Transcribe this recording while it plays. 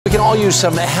We can all use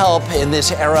some help in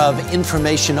this era of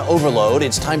information overload.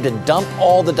 It's time to dump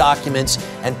all the documents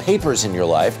and papers in your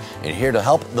life. And here to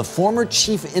help, the former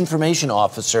Chief Information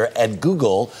Officer at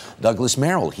Google, Douglas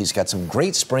Merrill. He's got some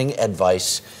great spring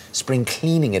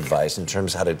cleaning advice in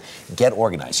terms of how to get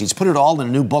organized. He's put it all in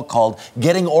a new book called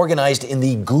Getting Organized in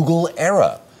the Google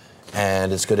Era.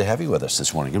 And it's good to have you with us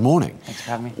this morning. Good morning. Thanks for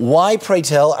having me. Why, pray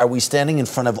tell, are we standing in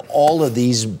front of all of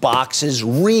these boxes,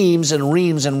 reams and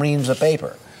reams and reams of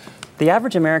paper? The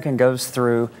average American goes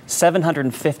through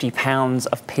 750 pounds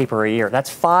of paper a year.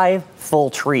 That's 5 full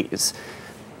trees.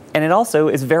 And it also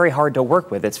is very hard to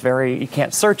work with. You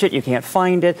can't search it, you can't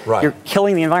find it. Right. You're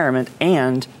killing the environment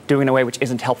and doing it in a way which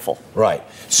isn't helpful. Right.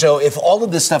 So if all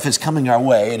of this stuff is coming our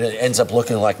way and it ends up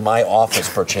looking like my office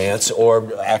perchance,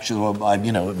 or actually,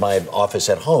 my office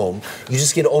at home, you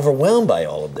just get overwhelmed by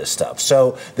all of this stuff.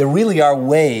 So there really are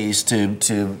ways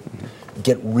to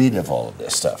get rid of all of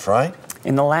this stuff, right?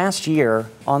 In the last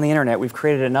year, on the internet, we've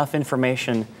created enough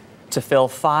information to fill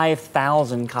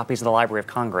 5,000 copies of the Library of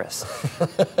Congress.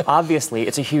 Obviously,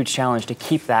 it's a huge challenge to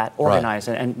keep that organized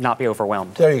and not be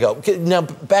overwhelmed. There you go. Now,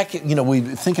 back, we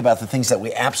think about the things that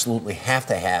we absolutely have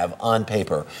to have on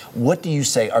paper. What do you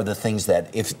say are the things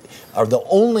that are the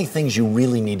only things you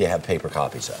really need to have paper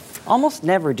copies of? Almost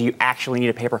never do you actually need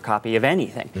a paper copy of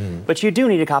anything, but you do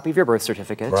need a copy of your birth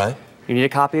certificate. Right. You need a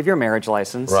copy of your marriage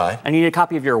license, right, and you need a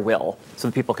copy of your will so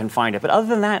that people can find it. But other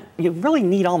than that, you really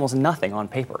need almost nothing on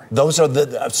paper. Those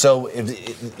are so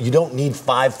you don't need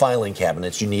 5 filing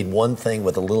cabinets. You need one thing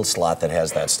with a little slot that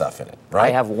has that stuff in it, right? I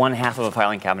have 1/2 of a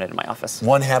filing cabinet in my office.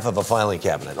 1/2 of a filing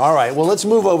cabinet. All right, well, let's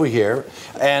move over here,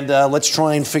 and let's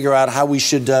try and figure out how we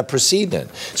should proceed then.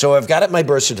 So I've got my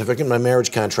birth certificate, my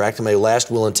marriage contract, and my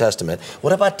last will and testament.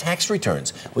 What about tax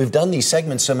returns? We've done these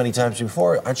segments so many times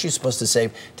before. Aren't you supposed to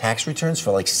save tax returns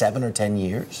for like 7 or 10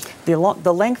 years? The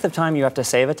length of time you have to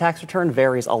save a tax return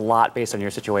varies a lot based on your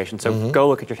situation, so go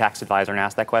look at your tax advisor and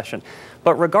ask that question.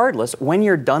 But regardless, when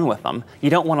you're done with them,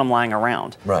 you don't want them lying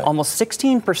around. Right. Almost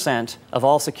 16% of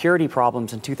all security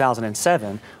problems in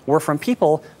 2007 were from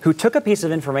people who took a piece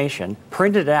of information,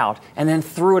 printed it out, and then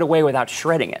threw it away without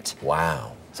shredding it.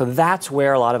 Wow. So that's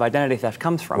where a lot of identity theft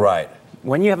comes from. Right.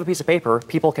 When you have a piece of paper,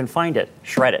 people can find it,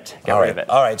 shred it, get rid of it.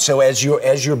 All right. So as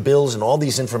your bills and all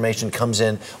these information comes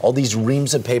in, all these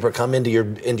reams of paper come into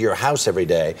your house every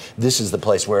day, this is the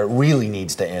place where it really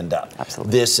needs to end up.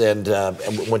 Absolutely. This and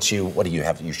once what do you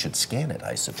have? You should scan it,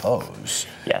 I suppose.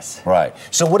 Yes. Right.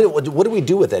 So what do we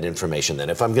do with that information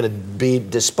then? If I'm going to be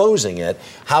disposing it,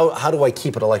 how do I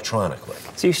keep it electronically?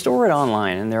 So you store it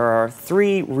online, and there are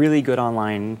 3 really good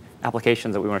online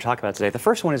applications that we want to talk about today. The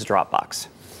first one is Dropbox.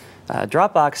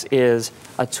 Dropbox is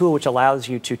a tool which allows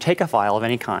you to take a file of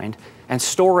any kind and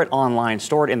store it online,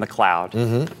 store it in the cloud.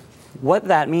 What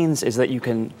that means is that you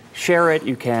can share it,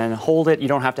 you can hold it, you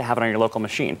don't have to have it on your local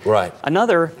machine. Right.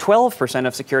 Another 12%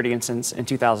 of security incidents in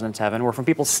 2007 were from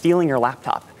people stealing your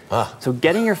laptop. So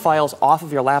getting your files off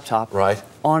of your laptop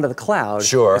onto the cloud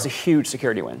is a huge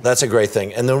security win. That's a great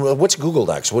thing. And then what's Google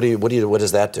Docs? What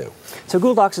does that do? So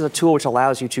Google Docs is a tool which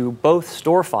allows you to both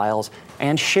store files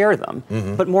and share them,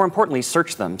 but more importantly,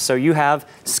 search them. So you have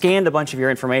scanned a bunch of your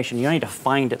information. You don't need to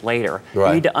find it later. Right.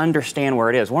 You need to understand where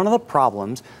it is. One of the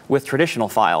problems with traditional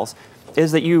files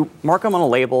is that you mark them on a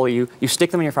label, you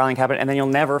stick them in your filing cabinet, and then you'll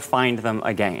never find them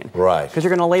again. Right. Because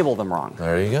you're going to label them wrong.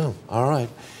 There you go. All right.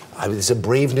 It's a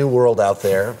brave new world out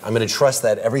there. I'm going to trust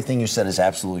that everything you said is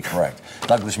absolutely correct.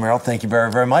 Douglas Merrill, thank you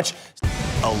very, very much.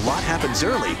 A lot happens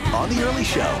early on The Early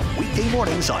Show, weekday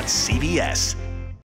mornings on CBS.